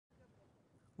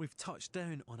We've touched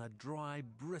down on a dry,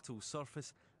 brittle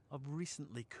surface of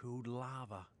recently cooled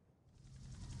lava.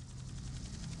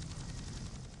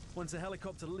 Once the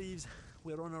helicopter leaves,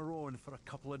 we're on our own for a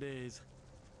couple of days.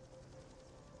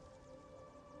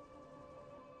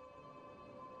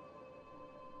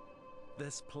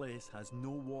 This place has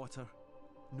no water,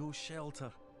 no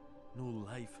shelter, no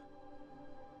life.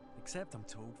 Except, I'm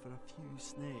told, for a few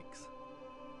snakes.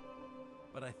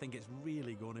 But I think it's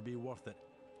really going to be worth it.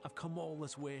 I've come all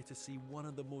this way to see one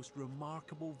of the most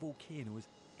remarkable volcanoes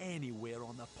anywhere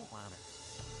on the planet.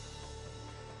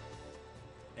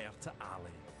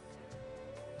 Ali.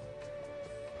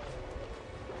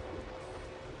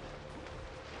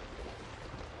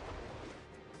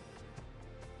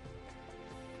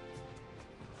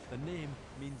 The name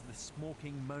means the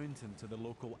smoking mountain to the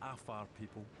local Afar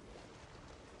people.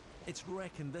 It's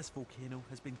reckoned this volcano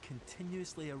has been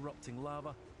continuously erupting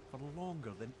lava for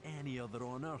longer than any other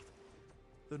on Earth,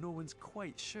 though no one's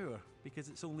quite sure because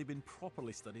it's only been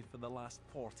properly studied for the last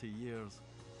 40 years.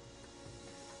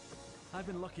 I've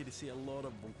been lucky to see a lot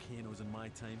of volcanoes in my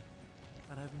time,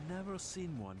 but I've never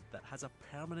seen one that has a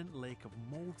permanent lake of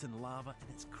molten lava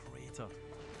in its crater.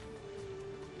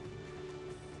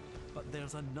 But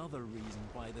there's another reason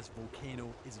why this volcano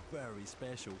is very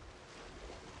special.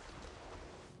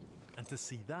 And to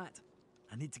see that,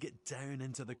 I need to get down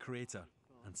into the crater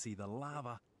and see the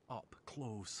lava up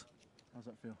close. How's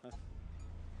that feel?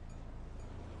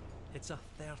 It's a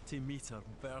 30-metre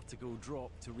vertical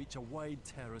drop to reach a wide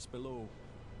terrace below.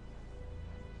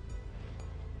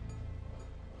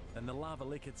 Then the lava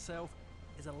lake itself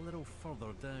is a little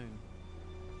further down.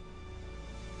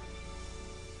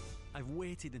 I've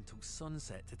waited until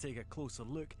sunset to take a closer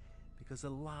look because the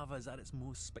lava is at its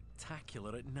most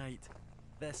spectacular at night.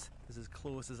 This is as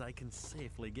close as I can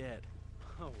safely get.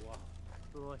 Oh wow,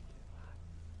 look,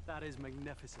 that is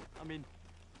magnificent. I mean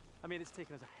it's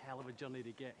taken us a hell of a journey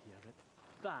to get here, but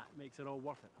that makes it all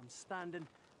worth it. I'm standing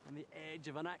on the edge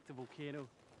of an active volcano,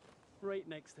 right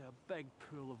next to a big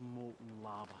pool of molten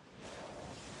lava.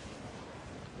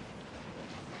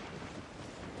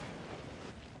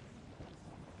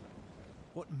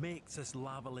 What makes this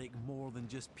lava lake more than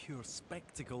just pure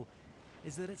spectacle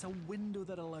is that it's a window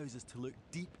that allows us to look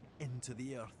deep into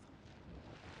the Earth.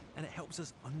 And it helps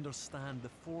us understand the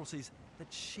forces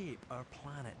that shape our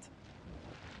planet.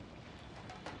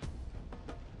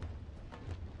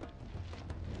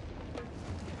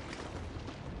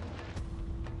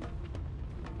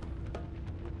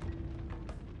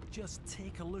 Just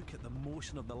take a look at the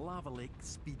motion of the lava lake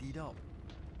speeded up.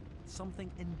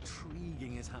 Something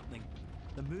intriguing is happening.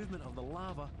 The movement of the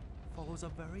lava follows a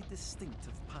very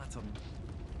distinctive pattern.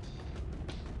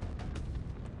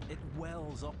 It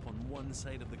wells up on one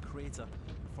side of the crater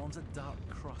and forms a dark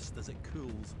crust as it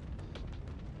cools.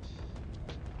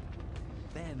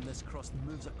 Then this crust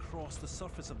moves across the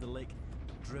surface of the lake,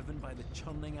 driven by the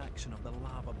churning action of the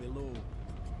lava below.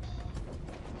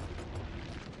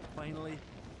 Finally,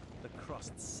 the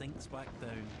crust sinks back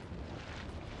down.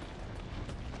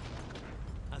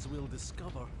 As we'll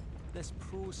discover, this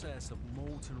process of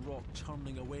molten rock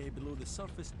churning away below the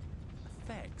surface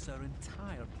affects our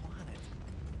entire planet.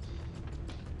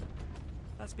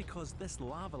 That's because this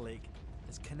lava lake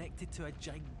is connected to a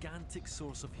gigantic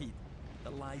source of heat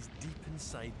that lies deep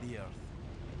inside the Earth.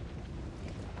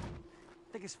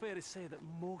 I think it's fair to say that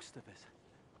most of us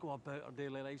go about our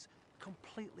daily lives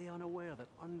completely unaware that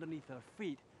underneath our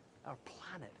feet, our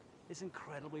planet is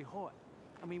incredibly hot.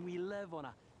 I mean, we live on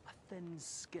a thin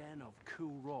skin of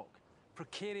cool rock,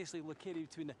 precariously located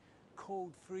between the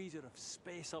cold freezer of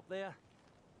space up there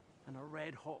and a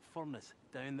red-hot furnace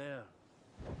down there.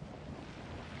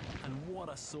 And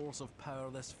what a source of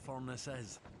power this furnace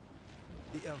is.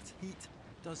 The Earth's heat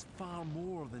does far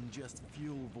more than just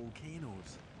fuel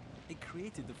volcanoes. It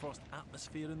created the first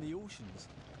atmosphere in the oceans.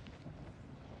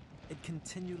 It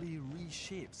continually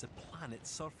reshapes the planet's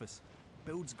surface,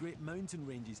 builds great mountain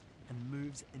ranges, and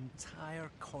moves entire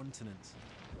continents.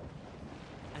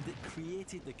 And it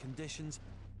created the conditions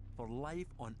for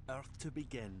life on Earth to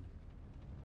begin.